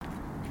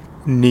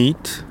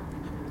NEET,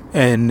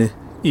 NEET,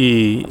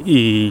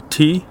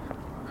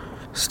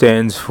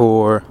 stands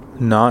for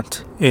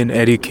Not in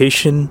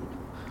Education,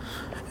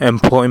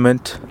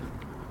 Employment,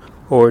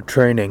 or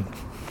Training.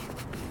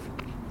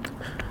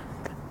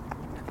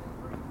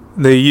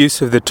 The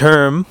use of the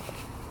term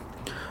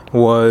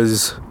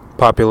was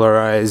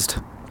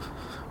popularized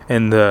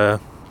in the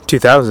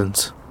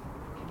 2000s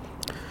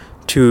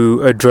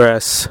to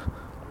address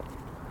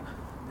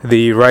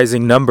the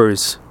rising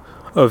numbers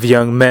of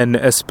young men,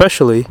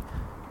 especially,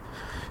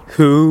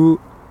 who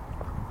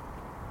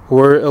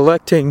were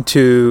electing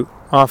to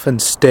often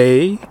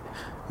stay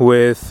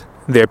with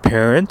their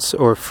parents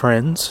or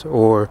friends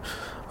or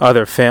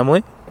other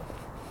family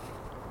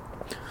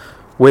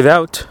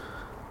without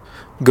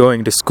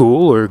going to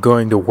school or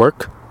going to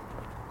work.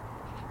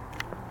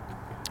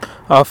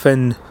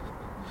 Often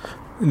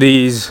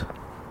these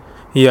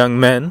young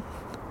men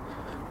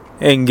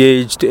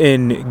engaged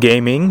in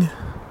gaming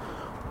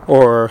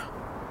or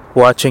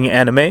watching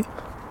anime.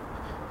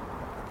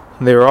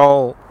 They're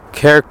all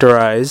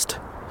characterized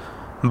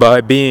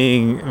by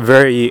being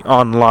very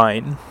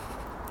online.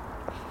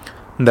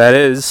 That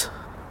is,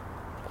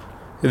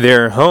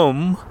 their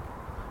home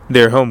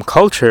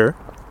culture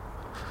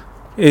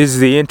is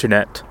the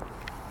internet.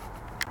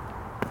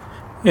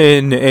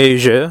 In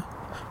Asia,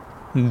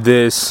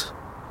 this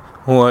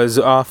was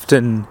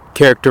often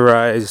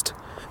characterized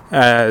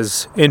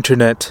as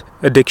internet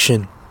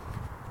addiction.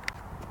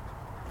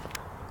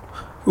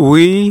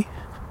 We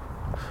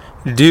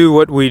do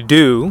what we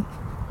do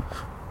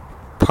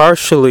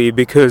partially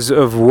because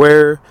of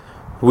where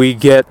we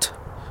get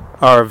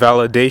our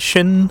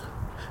validation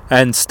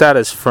and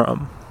status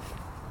from.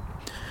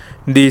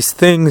 These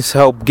things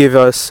help give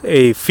us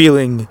a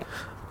feeling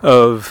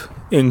of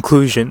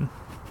inclusion,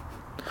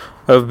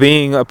 of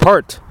being a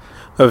part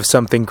of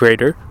something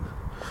greater,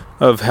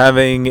 of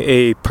having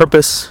a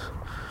purpose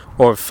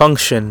or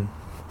function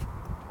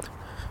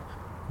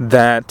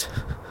that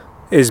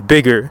is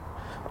bigger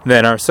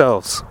than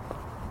ourselves.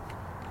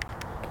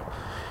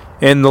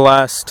 In the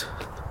last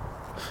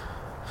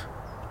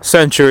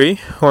century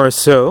or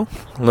so,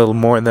 a little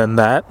more than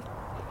that,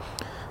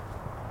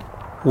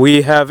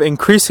 we have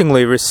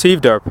increasingly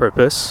received our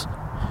purpose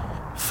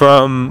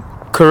from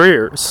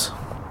careers,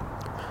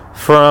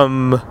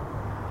 from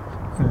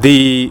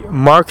the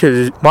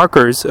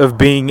markers of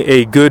being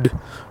a good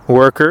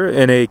worker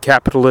in a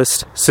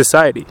capitalist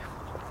society.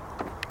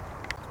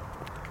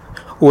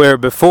 Where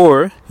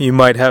before you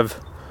might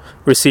have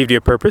received your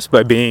purpose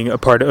by being a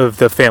part of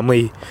the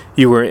family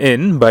you were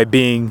in, by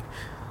being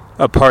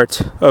a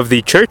part of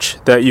the church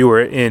that you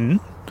were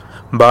in,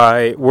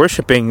 by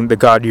worshiping the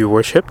God you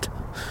worshipped,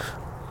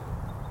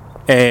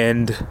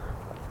 and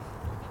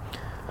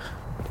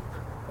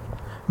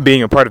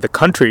being a part of the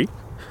country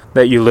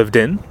that you lived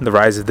in. The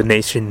rise of the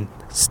nation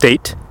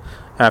state,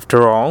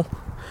 after all,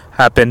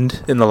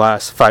 happened in the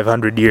last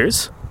 500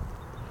 years.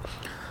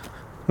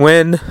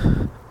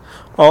 When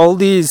all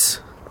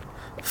these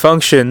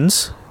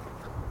functions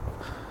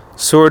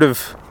sort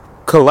of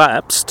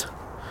collapsed,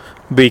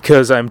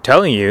 because I'm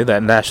telling you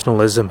that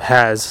nationalism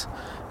has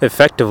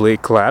effectively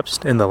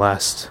collapsed in the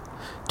last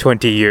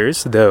 20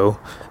 years, though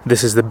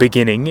this is the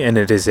beginning and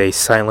it is a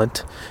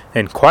silent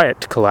and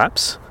quiet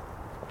collapse.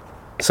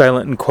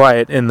 Silent and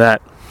quiet in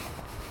that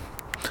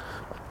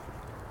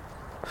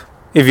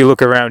if you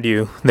look around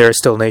you, there are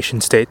still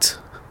nation states,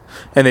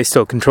 and they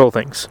still control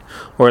things,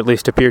 or at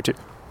least appear to.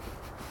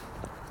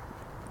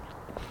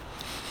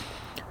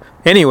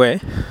 Anyway,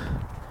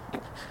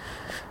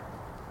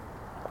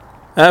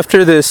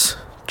 after this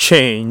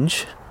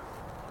change,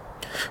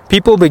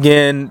 people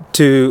began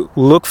to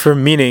look for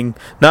meaning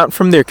not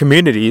from their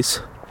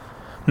communities,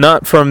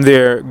 not from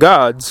their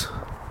gods,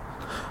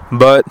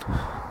 but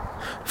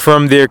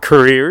from their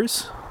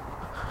careers,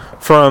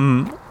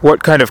 from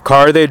what kind of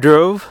car they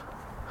drove,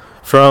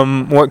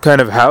 from what kind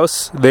of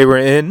house they were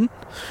in,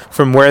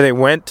 from where they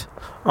went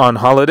on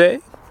holiday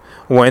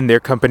when their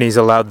companies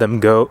allowed them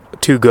go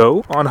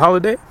on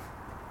holiday.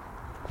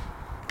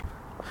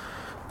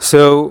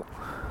 So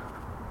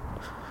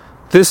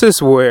this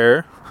is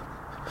where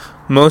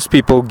most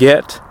people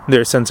get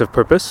their sense of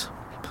purpose.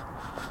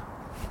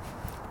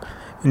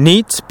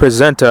 NEETs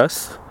present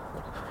us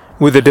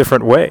with a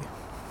different way.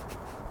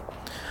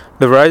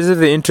 The rise of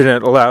the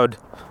internet allowed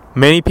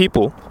many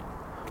people,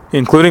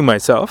 including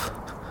myself,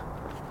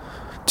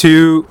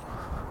 to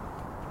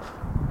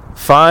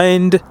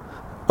find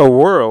a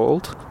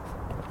world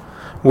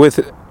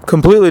with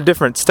completely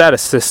different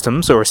status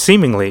systems, or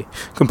seemingly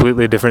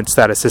completely different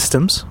status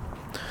systems.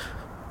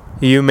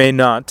 You may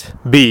not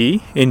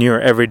be, in your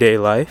everyday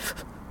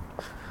life,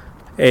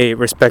 a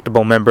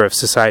respectable member of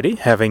society,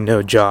 having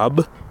no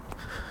job,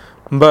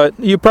 but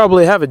you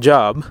probably have a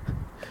job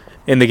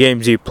in the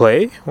games you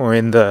play, or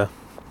in the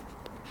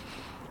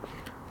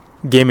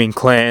gaming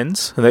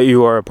clans that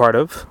you are a part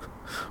of,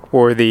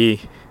 or the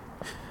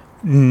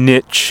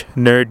niche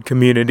nerd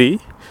community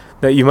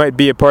that you might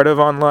be a part of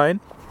online.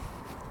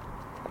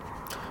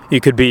 You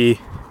could be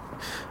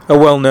a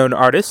well-known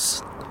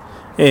artist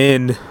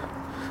in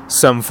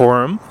some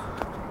forum,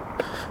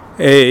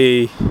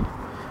 a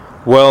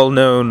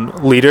well-known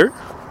leader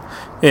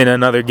in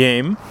another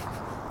game.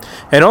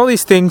 And all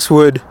these things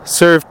would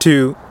serve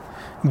to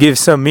give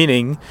some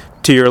meaning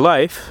to your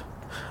life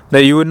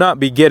that you would not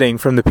be getting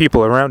from the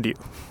people around you.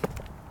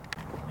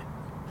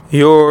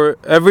 Your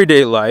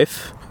everyday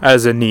life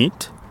as a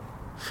NEET,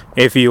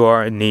 if you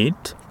are a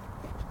NEET,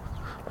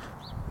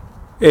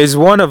 is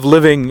one of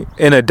living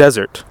in a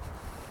desert.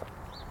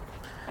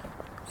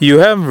 You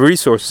have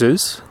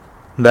resources,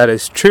 that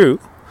is true,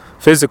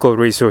 physical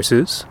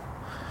resources,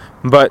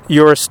 but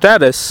your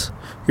status,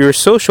 your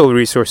social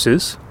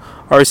resources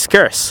are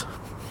scarce.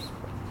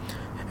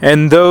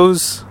 And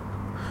those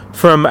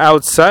from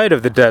outside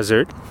of the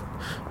desert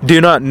do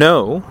not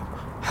know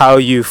how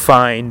you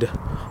find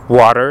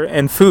water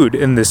and food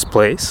in this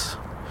place.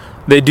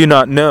 They do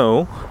not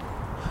know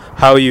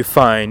how you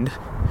find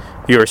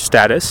your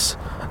status.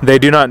 They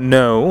do not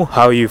know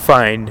how you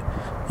find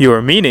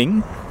your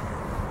meaning.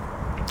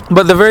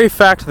 But the very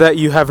fact that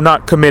you have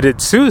not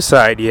committed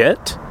suicide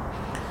yet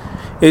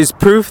is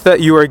proof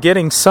that you are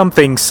getting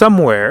something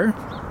somewhere.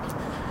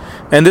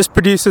 And this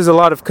produces a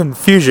lot of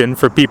confusion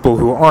for people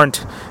who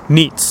aren't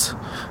NEETs.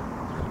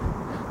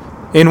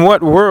 In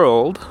what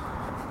world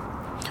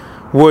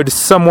would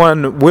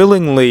someone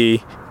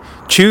willingly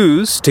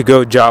choose to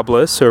go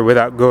jobless or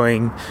without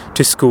going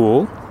to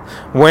school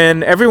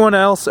when everyone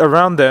else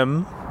around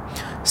them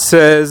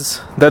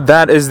says that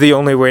that is the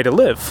only way to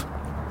live?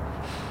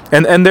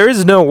 And there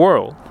is no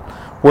world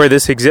where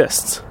this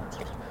exists.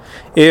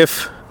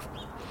 If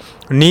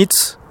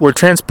NEETs were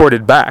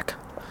transported back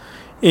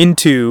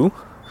into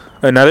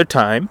another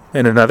time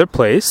in another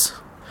place,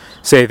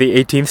 say the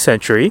 18th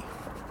century,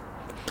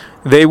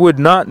 they would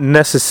not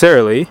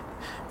necessarily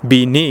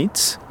be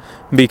NEETs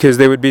because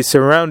they would be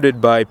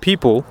surrounded by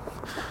people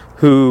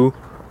who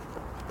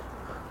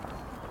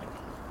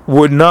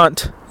would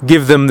not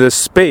give them the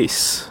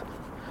space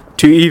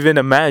to even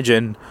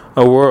imagine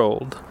a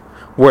world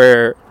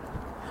where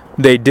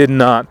they did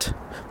not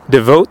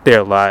devote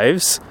their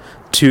lives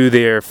to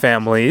their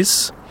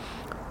families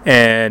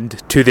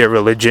and to their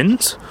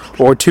religions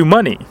or to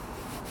money.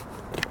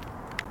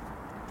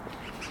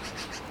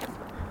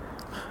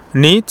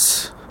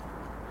 NEETs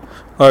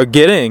are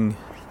getting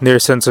their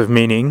sense of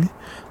meaning,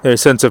 their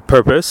sense of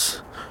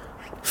purpose,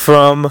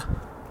 from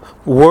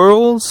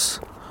worlds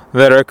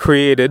that are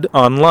created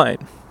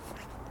online.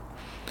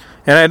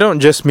 And I don't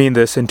just mean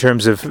this in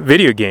terms of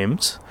video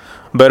games,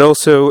 but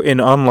also in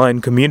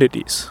online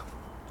communities.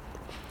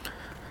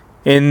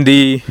 In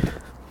the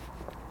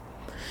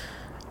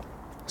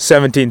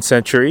 17th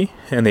century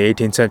and the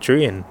 18th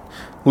century and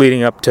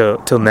leading up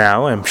till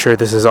now, I'm sure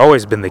this has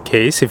always been the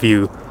case. If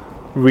you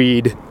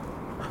read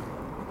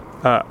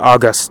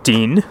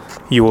Augustine,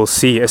 you will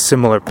see a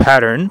similar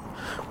pattern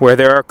where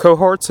there are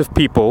cohorts of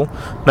people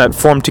that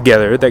form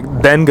together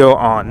that then go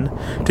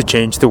on to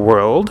change the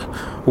world.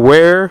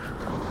 Where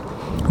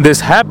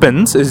this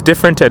happens is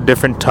different at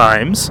different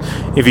times.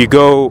 If you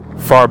go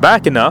far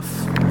back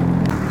enough,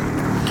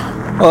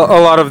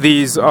 a lot of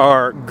these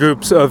are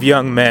groups of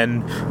young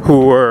men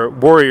who were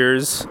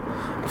warriors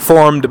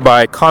formed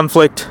by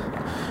conflict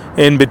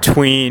in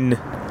between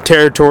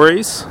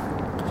territories.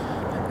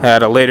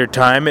 At a later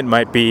time, it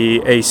might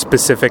be a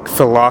specific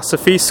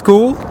philosophy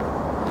school.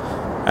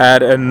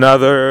 At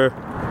another,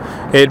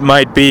 it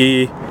might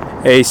be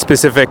a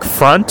specific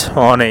front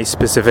on a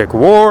specific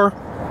war.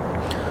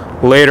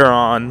 Later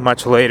on,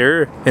 much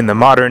later, in the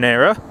modern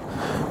era,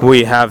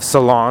 we have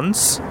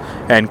salons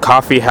and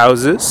coffee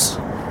houses.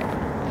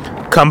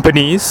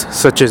 Companies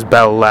such as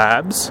Bell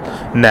Labs,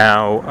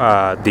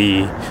 now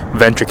the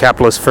venture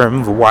capitalist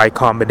firm of Y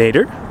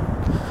Combinator.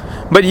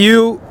 But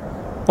you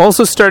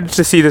also started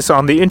to see this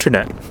on the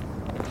internet.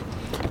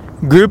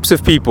 Groups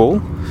of people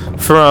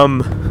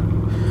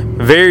from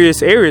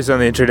various areas on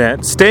the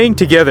internet staying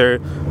together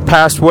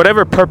past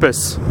whatever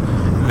purpose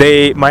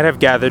they might have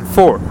gathered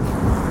for.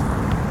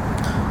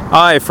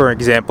 I, for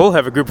example,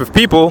 have a group of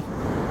people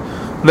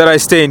that I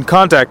stay in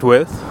contact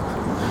with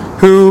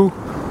who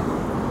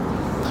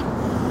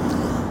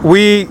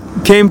we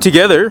came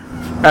together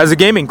as a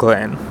gaming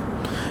clan.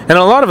 And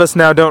a lot of us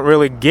now don't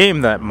really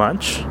game that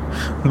much,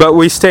 but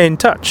we stay in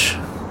touch.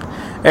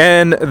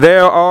 And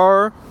there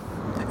are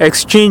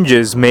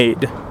exchanges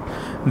made.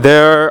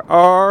 There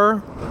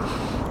are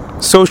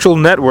social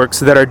networks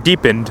that are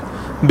deepened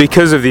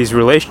because of these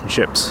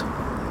relationships.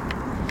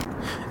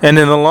 And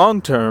in the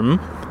long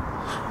term,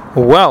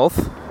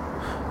 wealth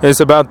is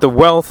about the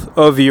wealth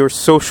of your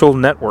social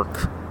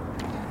network.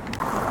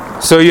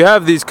 So you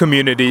have these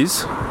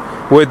communities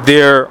with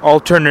their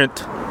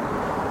alternate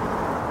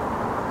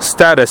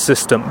status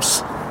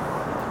systems.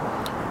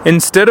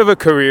 Instead of a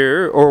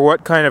career or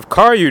what kind of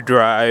car you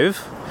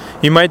drive,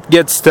 you might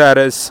get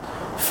status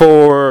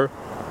for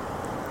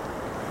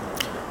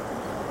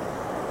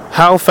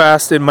how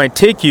fast it might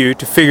take you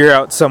to figure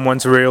out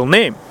someone's real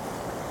name.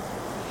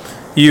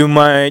 You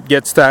might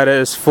get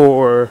status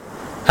for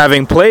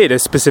having played a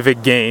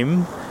specific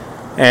game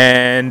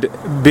and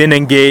been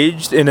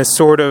engaged in a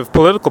sort of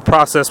political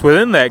process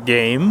within that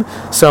game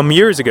some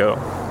years ago.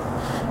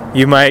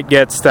 You might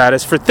get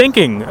status for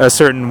thinking a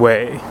certain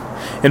way.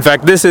 In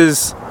fact, this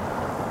is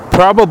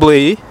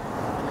probably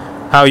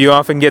how you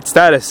often get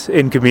status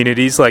in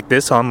communities like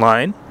this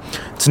online.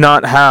 It's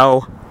not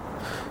how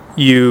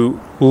you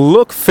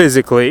look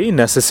physically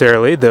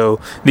necessarily, though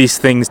these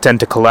things tend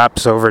to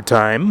collapse over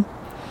time.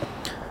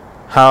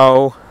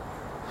 How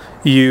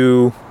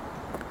you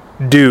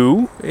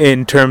do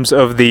in terms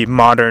of the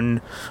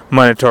modern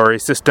monetary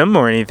system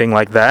or anything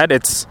like that.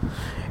 It's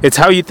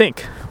how you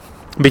think,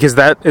 because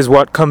that is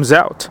what comes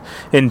out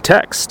in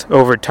text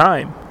over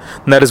time.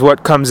 And that is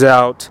what comes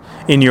out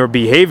in your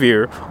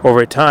behavior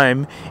over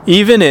time,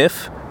 even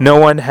if no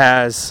one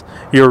has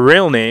your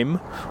real name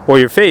or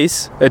your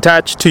face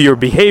attached to your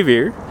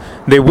behavior.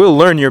 They will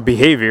learn your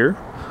behavior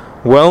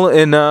well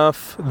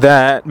enough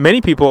that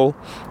many people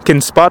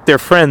can spot their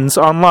friends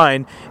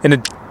online in a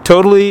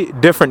totally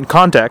different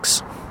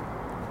context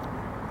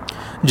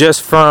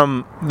just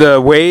from the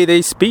way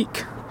they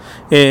speak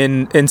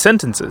in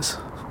sentences.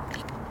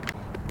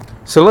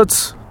 So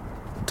let's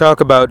talk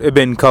about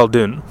Ibn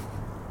Khaldun,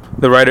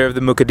 the writer of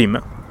the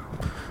Muqaddimah,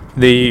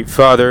 the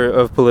father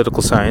of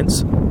political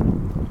science.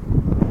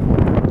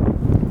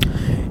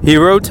 He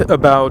wrote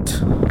about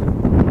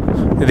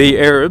the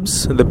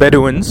Arabs, the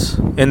Bedouins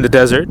in the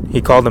desert.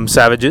 He called them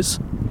savages.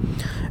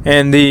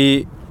 And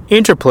the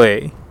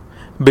interplay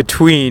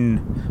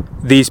between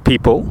these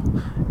people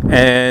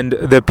and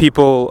the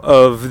people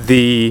of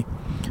the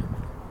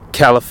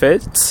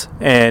caliphates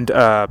and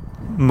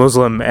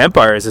Muslim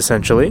empires,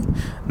 essentially,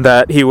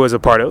 that he was a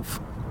part of.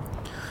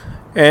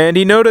 And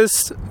he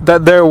noticed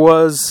that there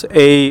was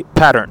a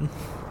pattern.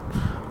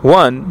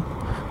 One,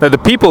 that the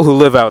people who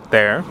live out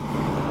there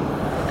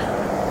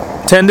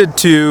tended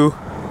to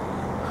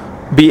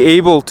be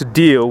able to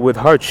deal with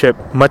hardship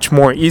much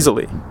more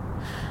easily.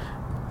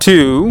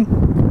 Two,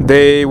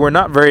 they were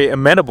not very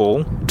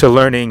amenable to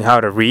learning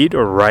how to read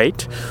or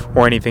write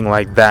or anything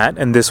like that,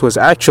 and this was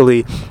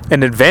actually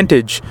an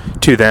advantage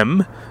to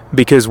them,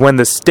 because when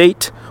the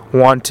state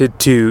wanted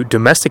to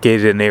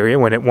domesticate an area,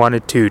 when it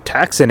wanted to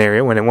tax an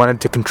area, when it wanted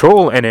to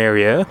control an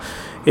area,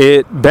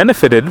 it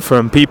benefited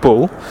from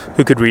people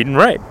who could read and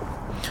write.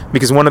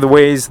 Because one of the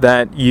ways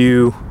that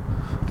you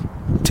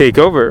take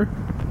over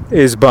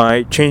is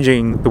by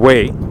changing the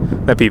way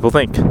that people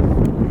think.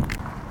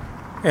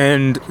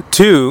 And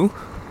two,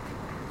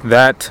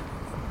 that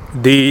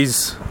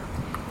these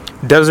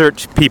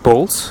desert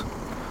peoples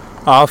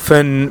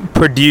often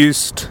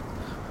produced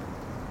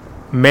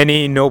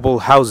many noble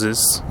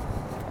houses.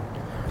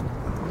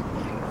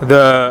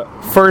 The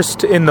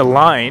first in the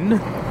line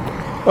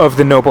of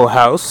the noble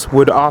house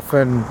would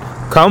often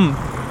come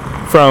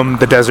from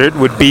the desert,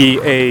 would be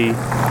a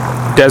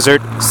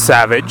desert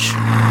savage,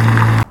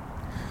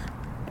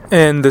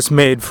 and this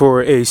made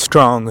for a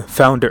strong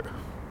founder.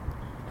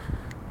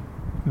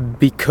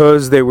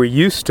 Because they were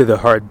used to the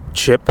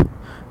hardship,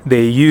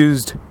 they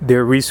used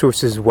their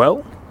resources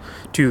well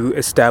to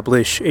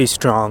establish a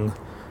strong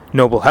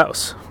noble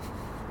house.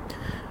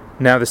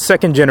 Now the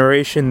second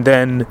generation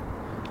then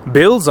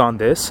builds on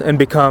this and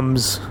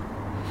becomes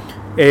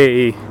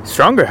a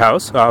stronger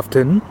house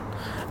often,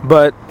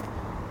 but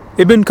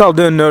Ibn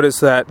Khaldun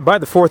noticed that by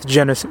the fourth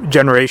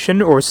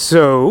generation or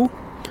so,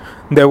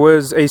 there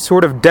was a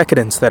sort of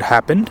decadence that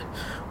happened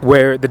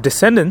where the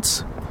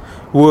descendants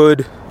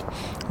would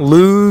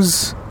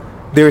lose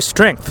their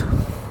strength.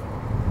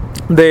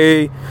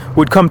 They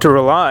would come to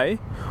rely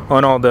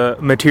on all the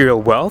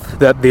material wealth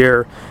that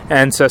their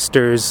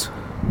ancestors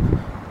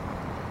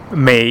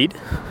made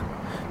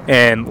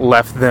and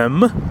left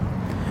them,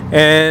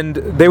 and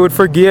they would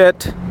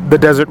forget the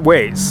desert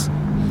ways.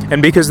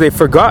 And because they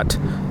forgot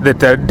the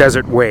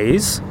desert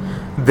ways,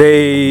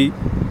 they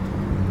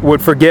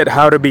would forget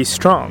how to be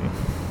strong,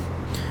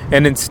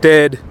 and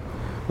instead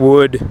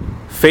would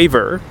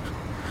favor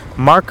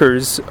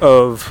markers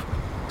of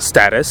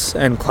status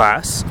and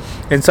class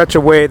in such a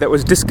way that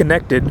was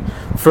disconnected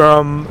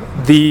from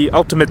the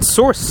ultimate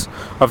source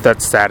of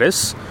that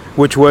status,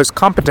 which was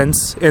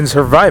competence in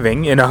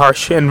surviving in a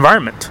harsh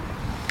environment.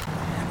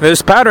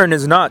 This pattern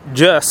is not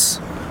just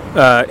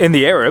in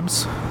the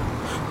Arabs.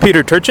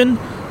 Peter Turchin,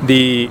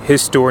 the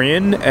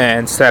historian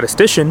and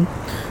statistician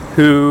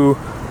who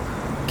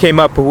came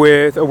up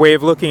with a way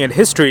of looking at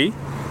history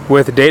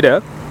with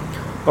data,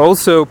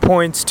 also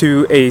points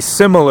to a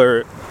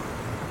similar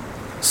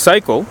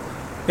cycle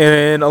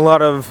in a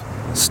lot of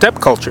steppe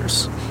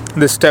cultures.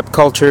 The steppe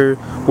culture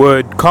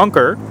would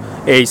conquer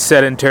a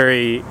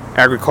sedentary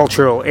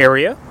agricultural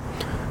area,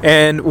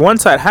 and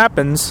once that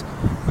happens,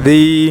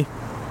 the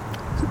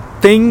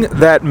thing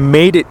that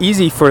made it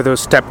easy for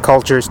those steppe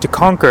cultures to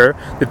conquer,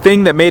 the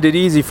thing that made it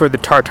easy for the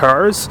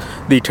Tartars,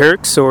 the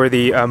Turks, or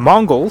the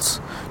Mongols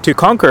to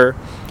conquer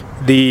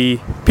the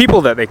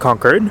people that they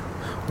conquered,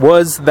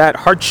 was that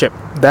hardship,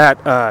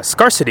 that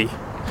scarcity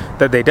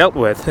that they dealt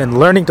with, and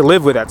learning to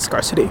live with that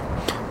scarcity.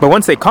 But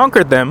once they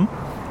conquered them,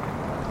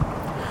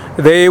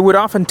 they would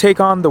often take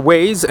on the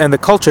ways and the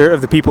culture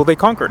of the people they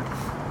conquered.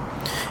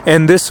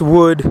 And this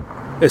would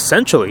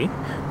essentially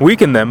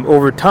weaken them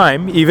over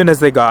time, even as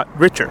they got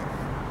richer.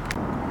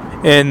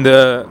 In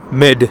the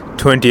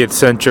mid-20th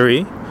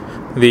century,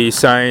 the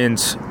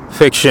science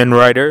fiction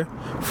writer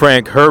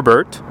Frank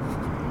Herbert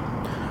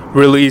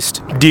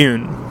released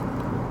Dune,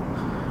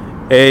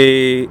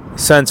 a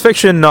science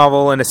fiction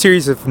novel and a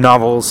series of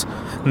novels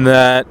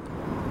that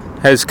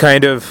has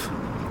kind of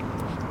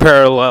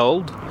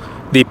paralleled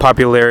the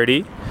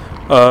popularity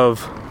of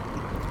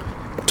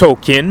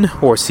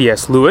Tolkien or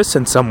C.S. Lewis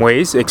in some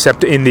ways,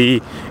 except in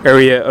the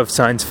area of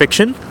science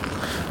fiction,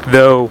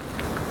 though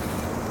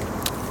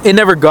it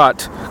never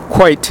got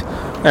quite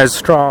as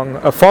strong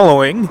a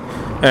following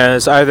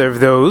as either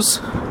of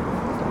those.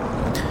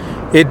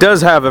 It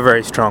does have a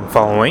very strong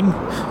following,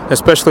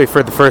 especially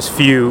for the first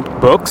few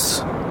books,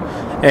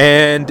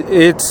 and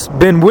it's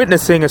been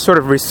witnessing a sort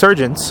of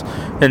resurgence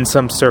in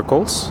some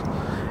circles.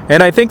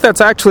 And I think that's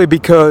actually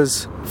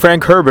because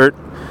Frank Herbert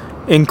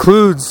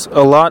includes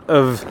a lot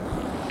of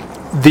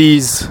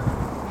these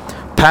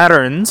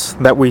patterns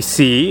that we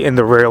see in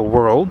the real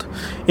world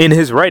in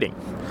his writing,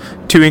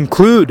 to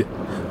include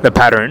the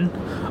pattern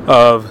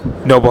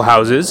of noble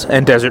houses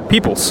and desert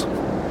peoples.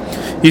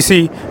 You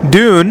see,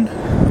 Dune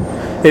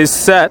is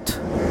set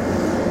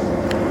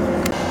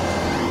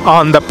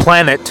on the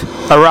planet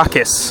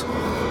Arrakis,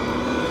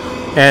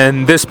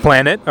 and this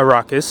planet,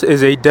 Arrakis,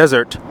 is a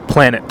desert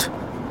planet.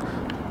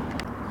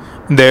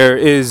 There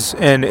is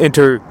an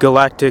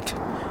intergalactic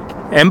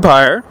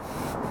empire,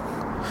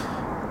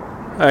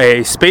 a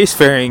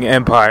spacefaring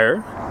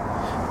empire,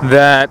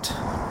 that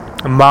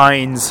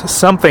mines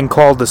something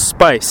called the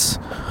spice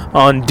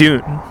on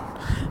Dune.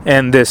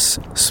 And this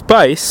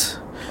spice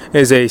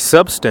is a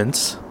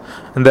substance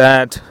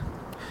that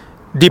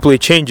deeply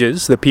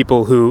changes the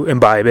people who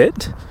imbibe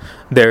it.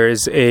 There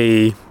is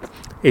a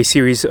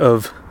series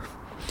of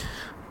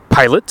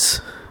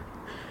pilots,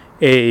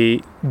 a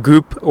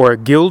group or a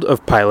guild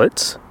of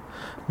pilots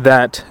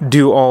that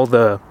do all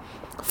the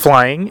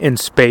flying in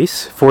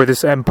space for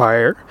this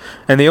empire,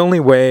 and the only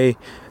way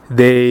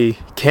they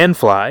can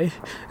fly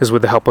is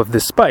with the help of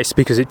this spice,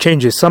 because it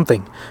changes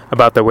something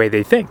about the way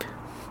they think,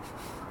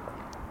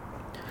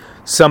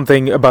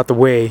 something about the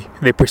way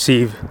they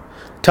perceive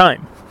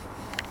time.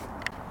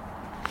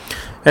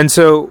 And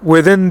so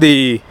within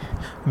the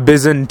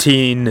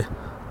Byzantine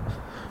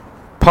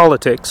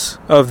politics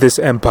of this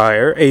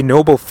empire, a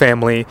noble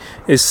family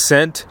is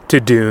sent to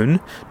Dune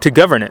to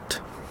govern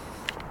it.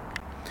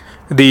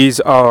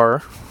 These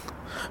are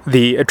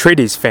the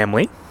Atreides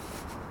family.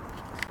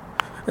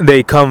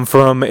 They come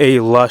from a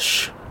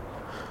lush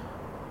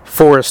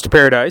forest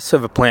paradise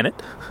of a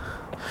planet,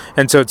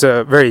 and so it's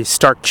a very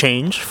stark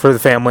change for the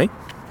family.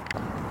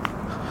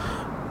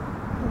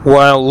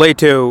 While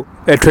Leto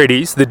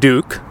Atreides, the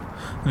Duke,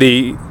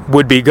 the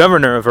would-be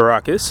governor of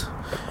Arrakis,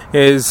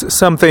 is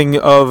something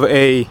of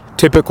a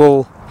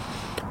typical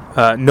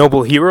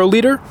noble hero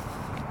leader.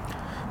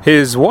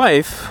 His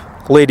wife,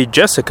 Lady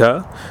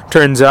Jessica,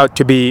 turns out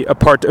to be a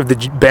part of the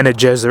Bene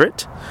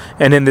Gesserit,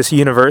 and in this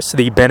universe,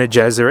 the Bene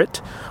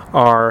Gesserit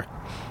are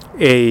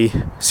a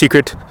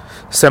secret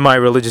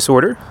semi-religious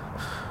order.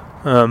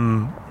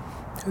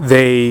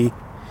 They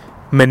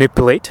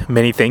manipulate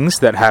many things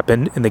that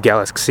happen in the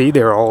galaxy.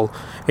 They're all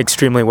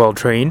extremely well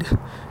trained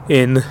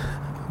in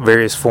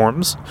various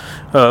forms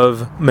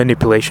of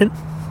manipulation,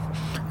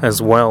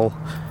 as well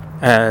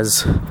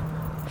as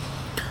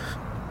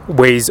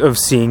ways of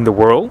seeing the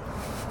world.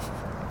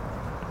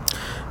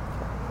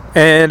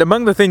 And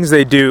among the things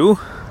they do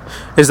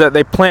is that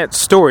they plant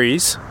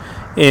stories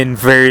in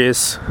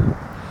various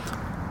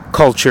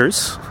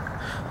cultures,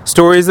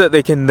 stories that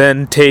they can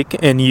then take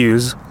and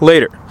use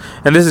later.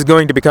 And this is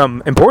going to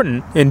become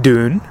important in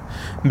Dune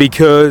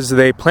because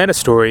they plant a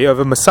story of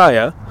a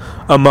messiah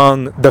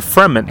among the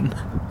Fremen.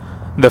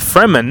 The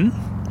Fremen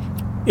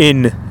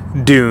in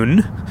Dune,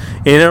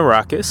 in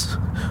Arrakis,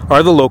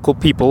 are the local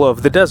people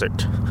of the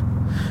desert.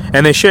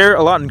 And they share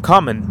a lot in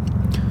common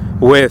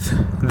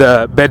with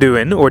the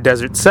Bedouin or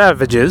desert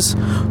savages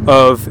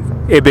of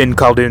Ibn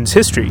Khaldun's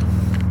history.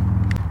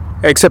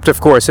 Except, of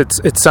course,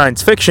 it's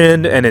science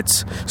fiction and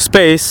it's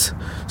space,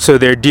 so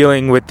they're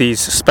dealing with these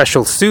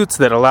special suits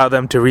that allow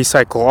them to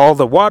recycle all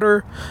the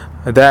water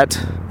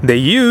that they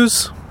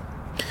use,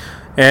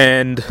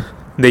 and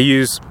they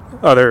use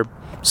other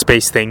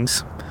space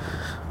things,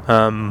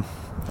 kind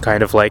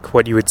of like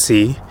what you would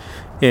see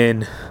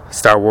in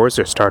Star Wars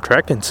or Star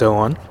Trek and so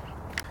on.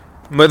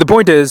 But the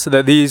point is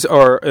that these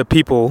are a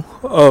people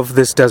of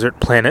this desert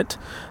planet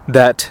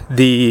that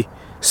the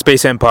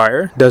Space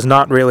Empire does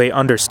not really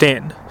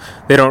understand.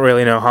 They don't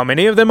really know how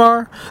many of them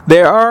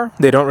They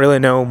don't really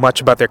know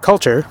much about their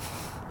culture.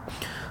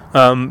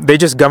 They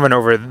just govern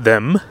over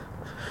them,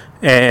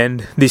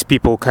 and these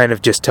people kind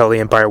of just tell the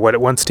Empire what it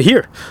wants to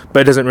hear,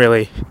 but it doesn't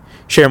really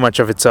share much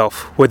of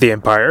itself with the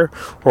Empire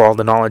or all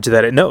the knowledge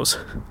that it knows,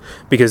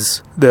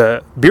 because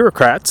the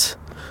bureaucrats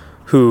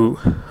who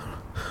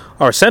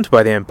are sent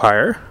by the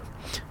Empire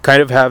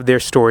kind of have their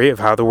story of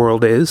how the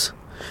world is,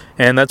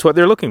 and that's what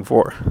they're looking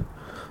for.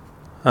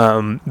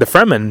 The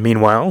Fremen,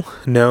 meanwhile,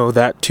 know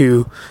that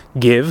to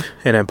give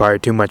an empire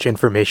too much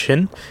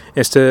information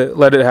is to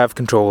let it have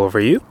control over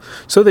you,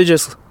 so they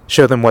just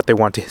show them what they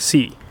want to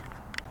see.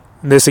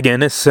 This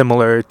again is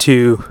similar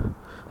to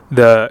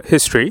the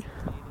history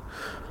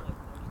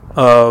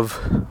of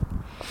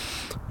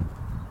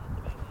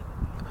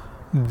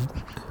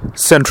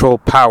Central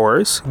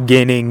Powers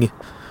gaining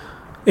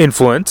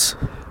influence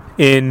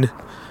in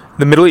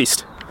the Middle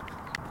East.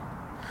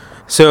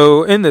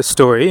 So in this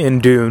story, in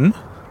Dune,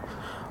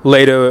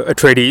 Leto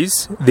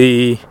Atreides,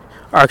 the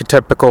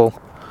archetypical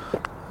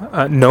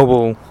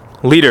noble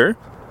leader,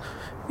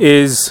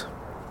 is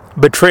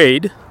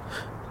betrayed,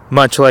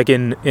 much like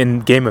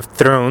in Game of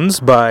Thrones,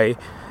 by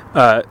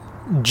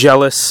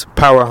jealous,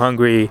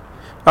 power-hungry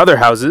other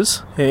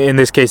houses. In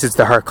this case, it's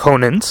the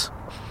Harkonnens,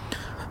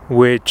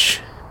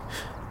 which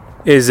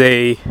is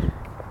a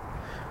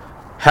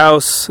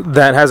house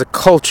that has a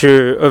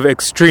culture of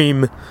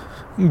extreme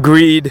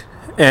greed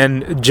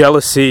and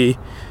jealousy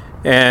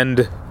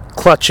and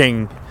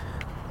clutching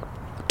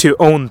to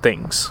own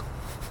things.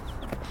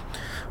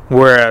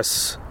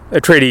 Whereas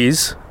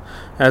Atreides,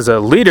 as a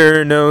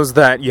leader, knows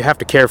that you have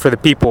to care for the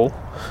people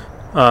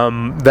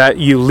that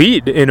you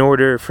lead in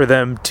order for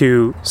them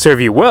to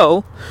serve you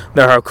well.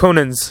 The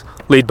Harkonnens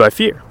lead by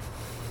fear.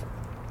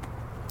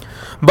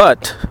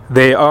 But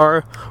they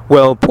are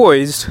well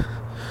poised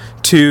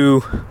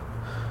to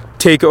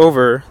take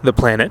over the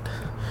planet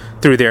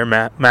through their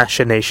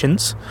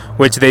machinations,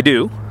 which they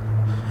do.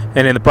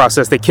 And in the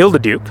process, they kill the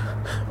Duke.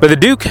 But the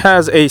Duke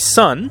has a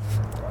son,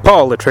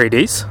 Paul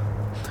Atreides.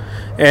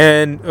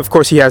 And, of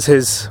course, he has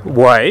his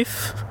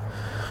wife,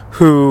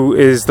 who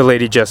is the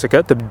Lady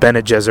Jessica, the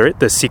Bene Gesserit,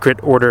 the secret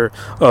order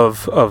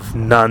of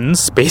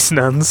nuns, space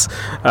nuns,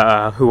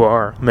 who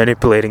are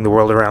manipulating the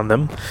world around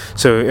them.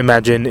 So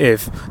imagine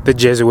if the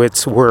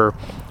Jesuits were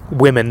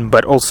women,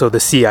 but also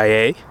the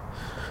CIA.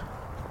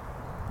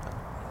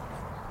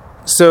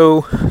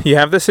 So you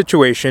have this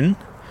situation,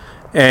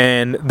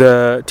 and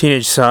the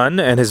teenage son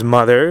and his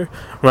mother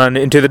run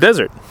into the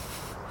desert.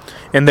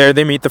 And there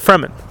they meet the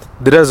Fremen,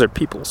 the desert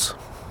peoples.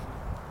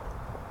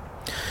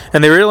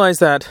 And they realize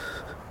that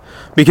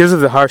because of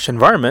the harsh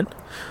environment,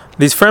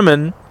 these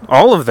Fremen,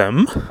 all of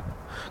them,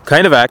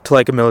 kind of act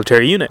like a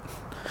military unit.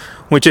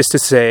 Which is to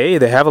say,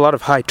 they have a lot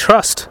of high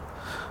trust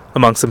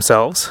amongst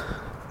themselves.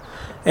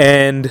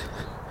 And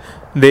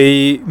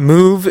they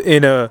move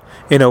in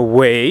a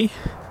way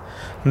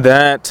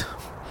that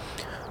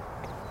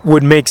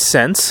would make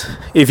sense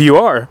if you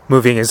are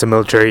moving as a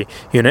military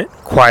unit,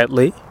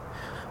 quietly,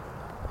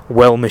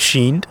 well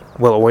machined,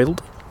 well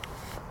oiled.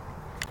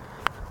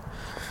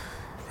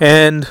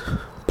 And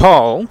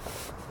Paul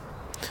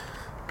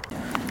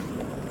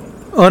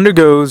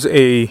undergoes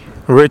a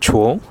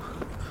ritual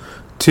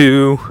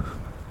to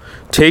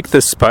take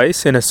the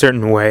spice in a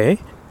certain way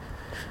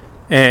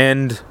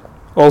and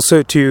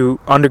also to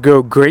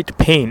undergo great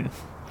pain.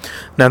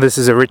 Now, this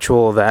is a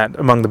ritual that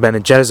among the Bene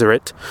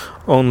Gesserit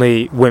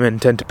only women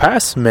tend to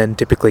pass. Men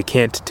typically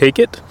can't take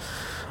it.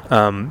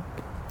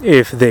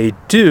 If they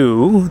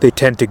do, they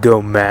tend to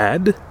go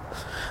mad.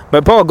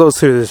 But Paul goes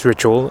through this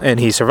ritual and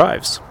he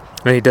survives.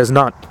 And he does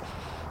not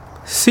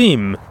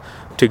seem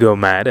to go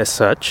mad as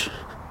such,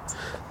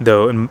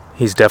 though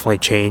he's definitely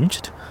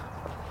changed.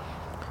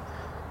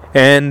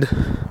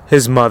 And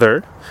his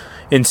mother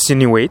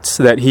insinuates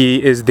that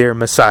he is their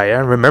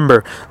Messiah.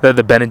 Remember that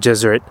the Bene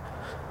Gesserit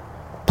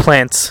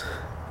plants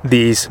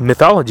these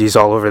mythologies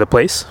all over the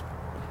place.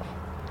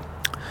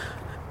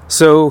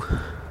 So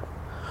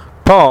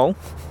Paul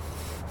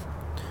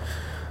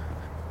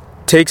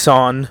takes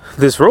on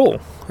this role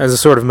as a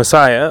sort of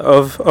Messiah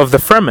of the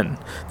Fremen,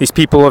 these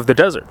people of the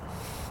desert.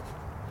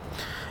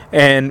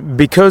 And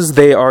because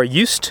they are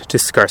used to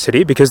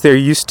scarcity, because they're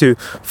used to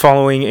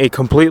following a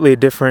completely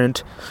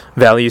different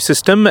value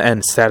system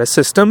and status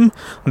system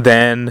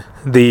than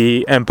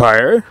the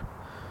Empire,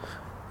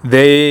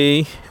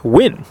 they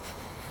win.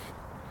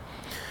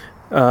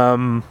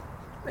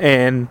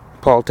 And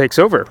Paul takes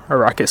over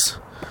Arrakis.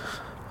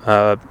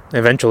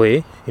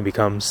 Eventually, he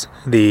becomes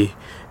the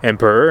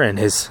Emperor, and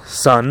his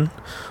son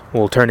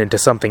will turn into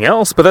something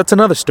else, but that's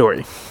another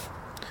story.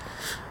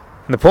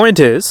 And the point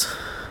is,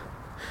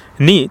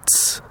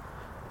 Neets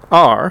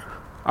are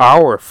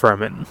our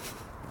Fremen.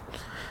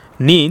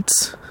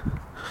 Neets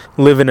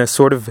live in a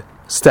sort of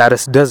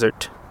status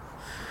desert.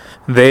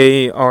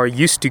 They are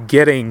used to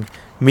getting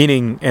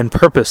meaning and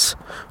purpose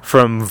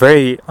from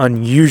very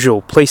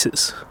unusual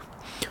places,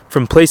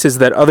 from places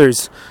that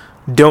others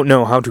don't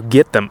know how to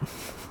get them.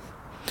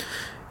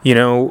 You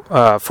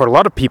know, for a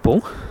lot of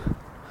people,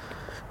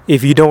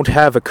 if you don't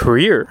have a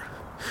career,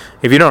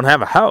 if you don't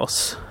have a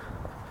house,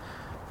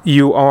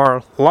 you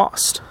are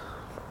lost.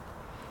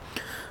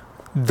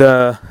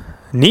 The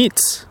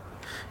Neets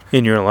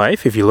in your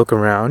life, if you look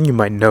around, you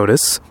might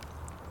notice,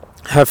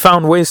 have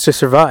found ways to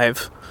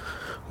survive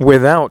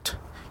without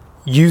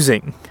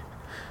using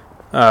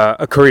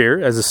a career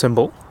as a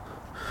symbol,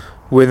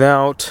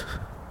 without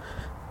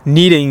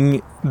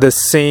needing the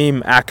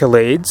same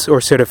accolades or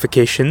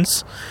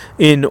certifications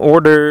in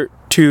order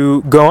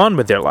to go on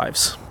with their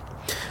lives.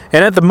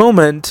 And at the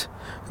moment,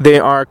 they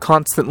are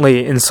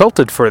constantly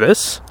insulted for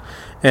this,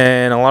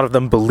 and a lot of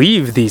them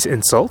believe these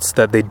insults,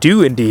 that they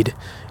do indeed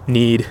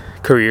need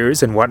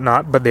careers and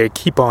whatnot, but they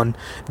keep on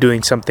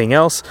doing something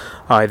else,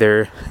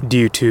 either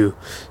due to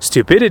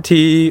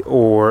stupidity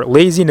or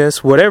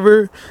laziness,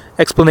 whatever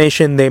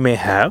explanation they may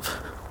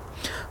have.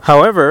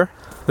 However,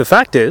 the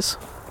fact is,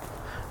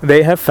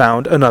 they have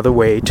found another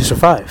way to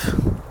survive.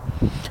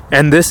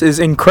 And this is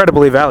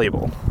incredibly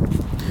valuable,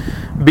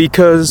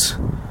 because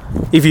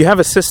if you have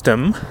a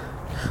system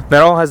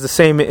that all has the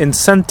same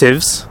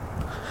incentives,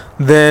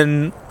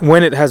 then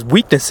when it has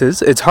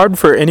weaknesses, it's hard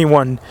for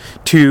anyone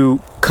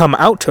to come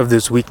out of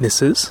those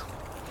weaknesses.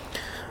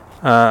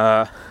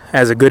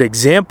 As a good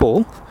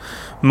example,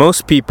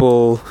 most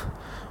people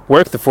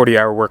work the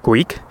 40-hour work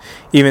week,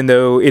 even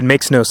though it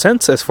makes no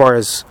sense as far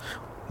as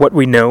what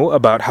we know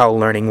about how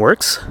learning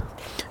works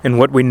and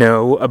what we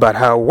know about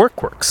how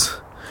work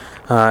works.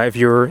 If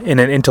you're in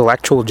an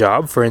intellectual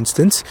job, for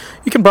instance,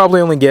 you can probably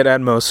only get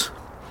at most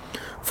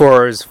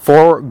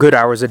 4 good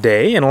hours a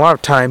day, and a lot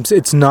of times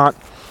it's not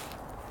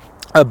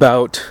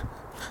about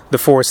the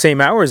 4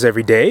 same hours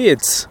every day.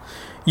 It's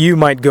you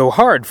might go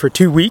hard for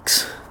 2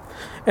 weeks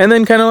and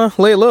then kind of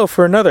lay low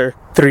for another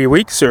 3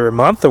 weeks or a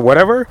month or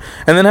whatever,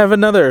 and then have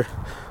another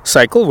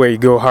cycle where you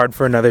go hard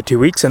for another 2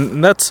 weeks,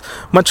 and that's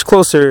much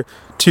closer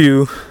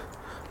to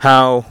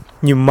how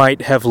you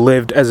might have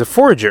lived as a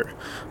forager,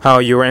 how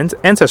your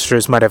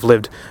ancestors might have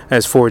lived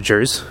as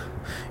foragers.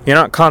 You're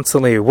not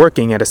constantly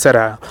working at a set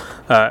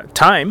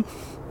time.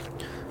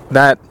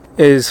 That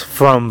is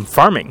from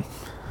farming.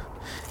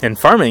 And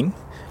farming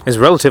is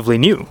relatively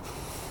new.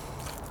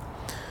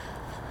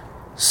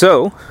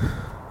 So,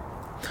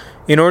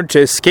 in order to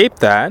escape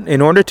that, in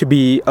order to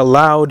be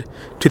allowed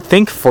to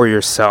think for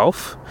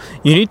yourself,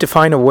 you need to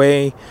find a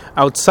way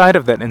outside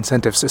of that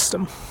incentive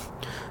system.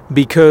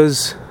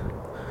 Because,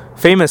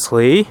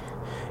 famously,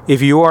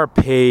 if you are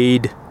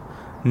paid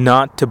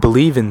not to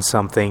believe in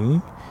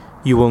something,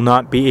 you will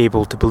not be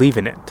able to believe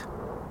in it.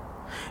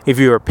 If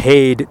you are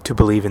paid to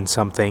believe in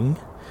something,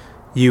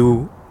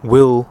 you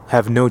will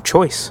have no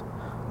choice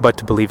but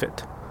to believe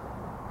it.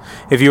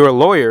 If you're a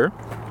lawyer,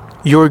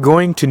 you're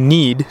going to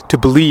need to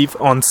believe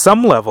on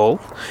some level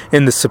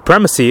in the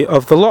supremacy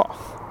of the law.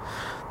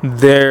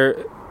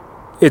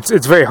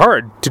 It's very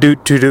hard to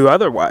do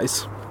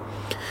otherwise.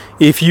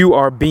 If you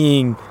are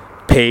being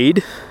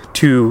paid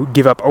to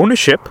give up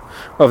ownership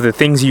of the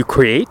things you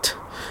create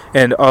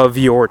and of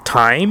your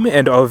time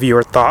and of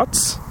your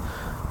thoughts,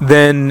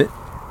 then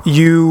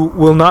you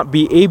will not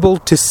be able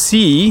to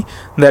see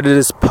that it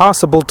is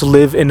possible to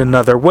live in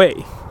another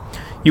way.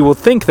 You will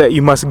think that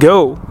you must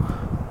go,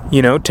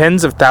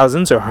 tens of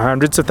thousands or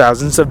hundreds of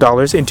thousands of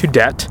dollars into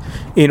debt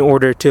in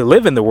order to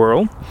live in the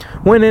world,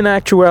 when in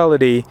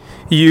actuality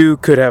you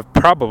could have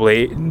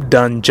probably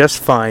done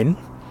just fine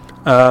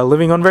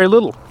living on very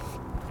little.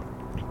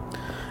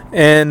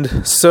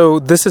 And so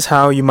this is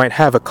how you might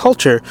have a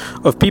culture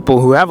of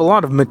people who have a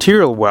lot of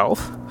material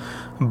wealth,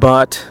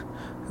 but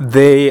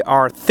they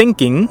are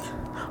thinking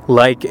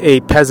like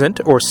a peasant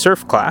or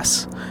serf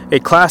class, a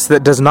class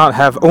that does not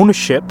have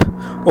ownership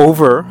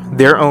over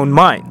their own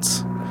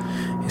minds.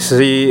 You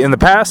see, in the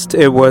past,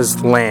 it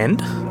was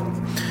land.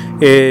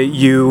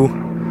 You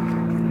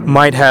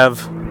might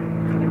have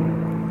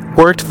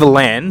worked the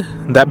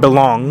land that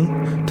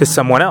belonged to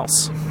someone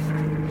else.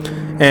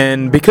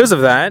 And because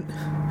of that,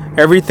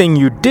 everything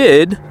you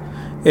did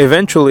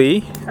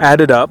eventually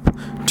added up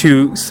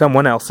to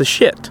someone else's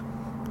shit.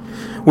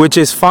 Which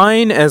is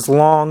fine as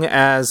long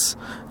as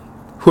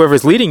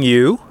whoever's leading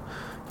you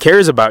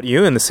cares about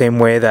you in the same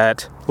way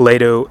that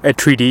Leto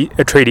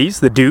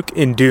Atreides, the Duke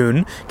in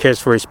Dune, cares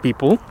for his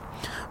people.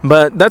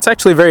 But that's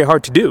actually very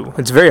hard to do.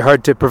 It's very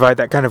hard to provide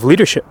that kind of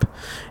leadership.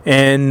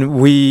 And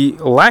we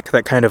lack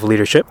that kind of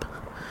leadership,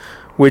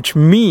 which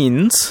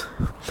means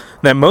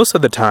that most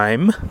of the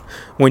time,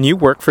 when you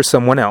work for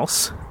someone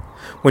else,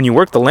 when you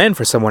work the land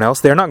for someone else,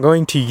 they're not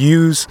going to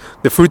use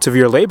the fruits of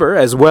your labor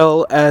as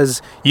well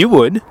as you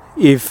would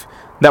if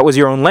that was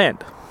your own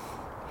land.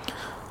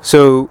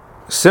 So,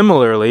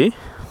 similarly,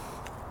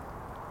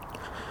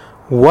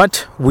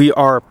 what we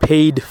are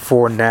paid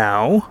for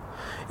now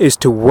is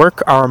to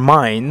work our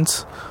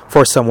minds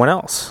for someone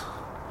else.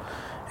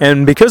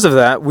 And because of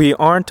that, we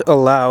aren't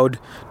allowed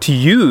to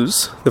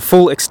use the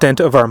full extent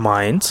of our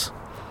minds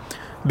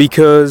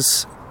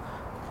because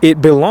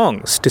it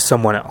belongs to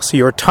someone else.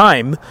 Your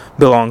time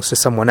belongs to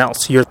someone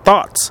else. Your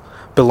thoughts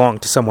belong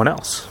to someone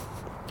else.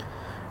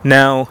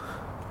 Now,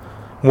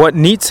 what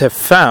Nietzsche have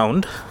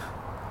found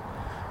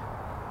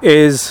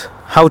is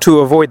how to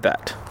avoid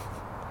that.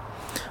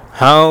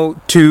 How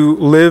to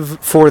live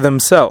for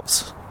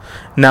themselves.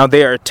 Now,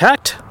 they are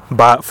attacked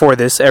for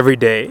this every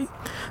day.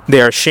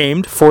 They are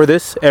shamed for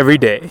this every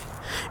day.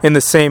 In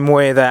the same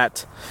way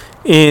that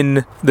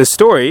in the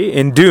story,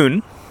 in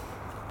Dune,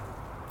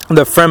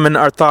 the Fremen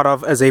are thought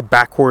of as a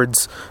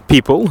backwards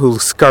people who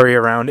scurry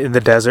around in the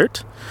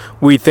desert.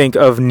 We think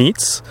of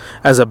Nietzsche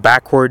as a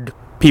backward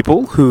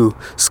people who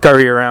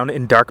scurry around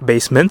in dark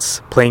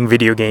basements playing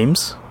video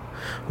games.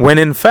 When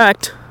in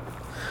fact,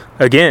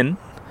 again,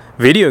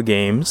 video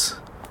games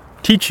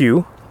teach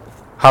you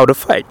how to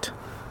fight.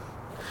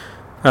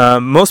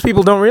 Most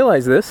people don't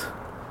realize this.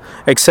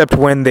 except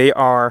when they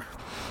are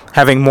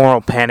having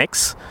moral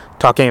panics,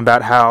 talking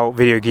about how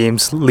video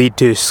games lead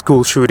to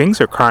school shootings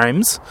or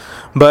crimes.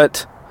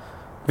 But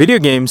video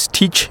games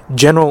teach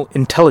general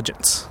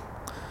intelligence.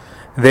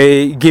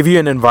 They give you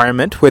an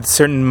environment with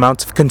certain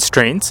amounts of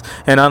constraints,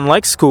 and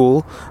unlike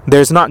school,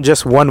 there's not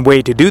just one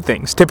way to do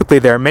things. Typically,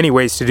 there are many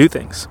ways to do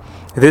things.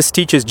 This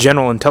teaches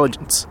general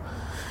intelligence.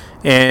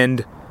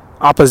 And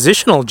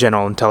oppositional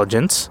general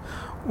intelligence,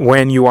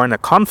 when you are in a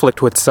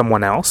conflict with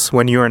someone else,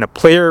 when you're in a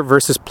player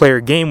versus player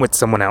game with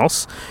someone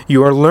else,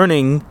 you are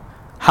learning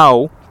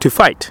how to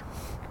fight.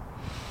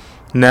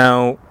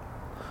 Now,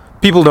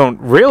 people don't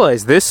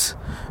realize this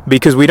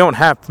because we don't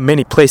have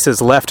many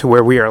places left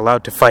where we are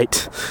allowed to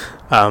fight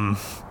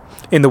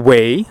in the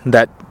way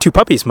that two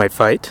puppies might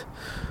fight.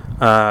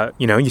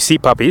 You see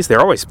puppies, they're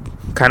always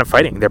kind of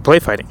fighting. They're play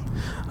fighting.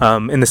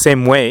 In the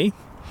same way,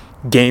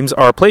 games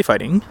are play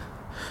fighting.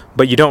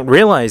 But you don't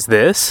realize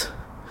this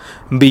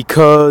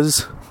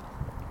because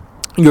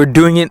you're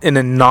doing it in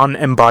a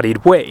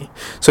non-embodied way.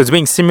 So it's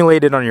being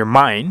simulated on your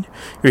mind.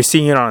 You're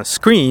seeing it on a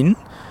screen,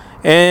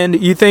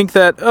 and you think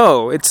that,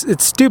 oh, it's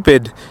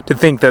stupid to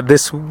think that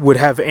this would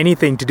have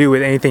anything to do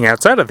with anything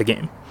outside of the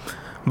game.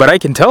 But I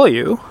can tell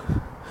you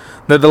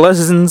that the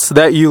lessons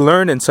that you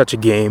learn in such a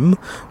game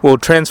will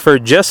transfer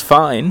just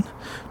fine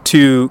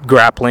to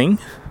grappling,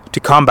 to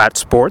combat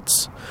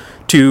sports,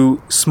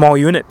 to small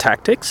unit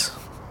tactics,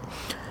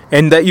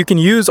 and that you can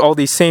use all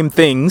these same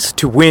things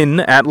to win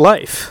at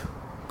life.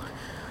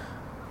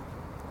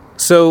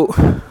 So,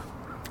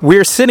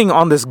 we're sitting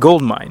on this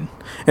gold mine,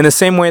 in the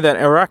same way that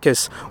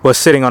Arrakis was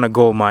sitting on a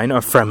gold mine,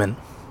 or Fremen,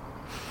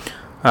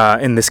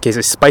 in this case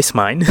a spice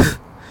mine,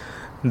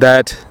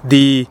 that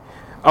the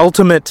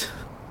ultimate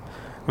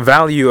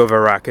value of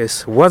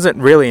Arrakis wasn't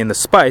really in the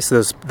spice.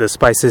 The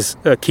spice is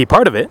a key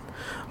part of it,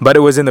 but it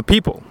was in the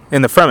people,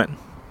 in the Fremen,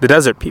 the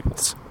desert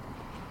peoples.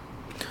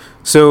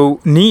 So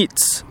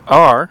Neets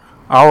are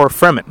our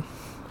Fremen,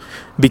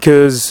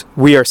 because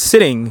we are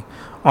sitting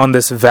on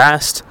this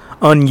vast,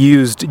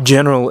 unused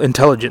general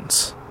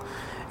intelligence.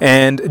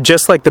 And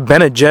just like the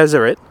Bene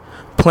Gesserit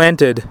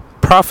planted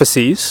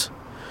prophecies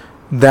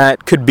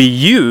that could be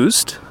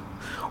used,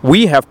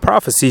 we have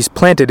prophecies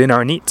planted in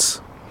our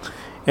Neets.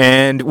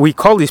 And we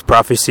call these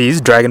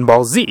prophecies Dragon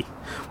Ball Z.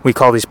 We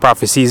call these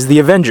prophecies the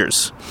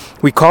Avengers.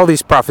 We call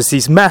these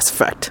prophecies Mass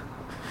Effect.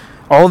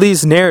 All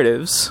these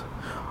narratives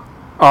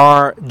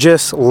are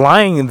just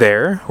lying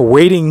there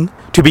waiting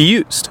to be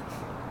used.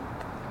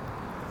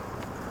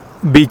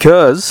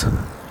 Because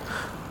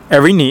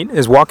every Neet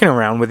is walking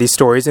around with these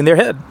stories in their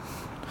head.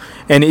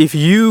 And if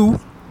you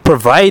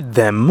provide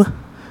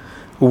them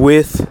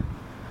with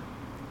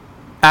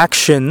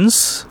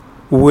actions,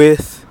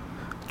 with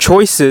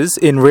choices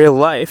in real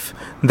life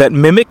that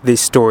mimic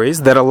these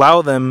stories, that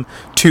allow them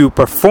to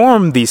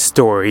perform these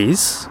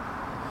stories,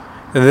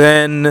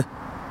 then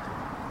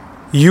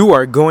you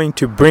are going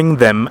to bring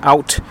them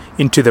out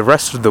into the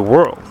rest of the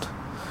world.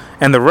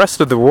 And the rest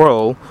of the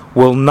world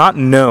will not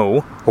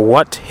know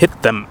what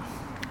hit them.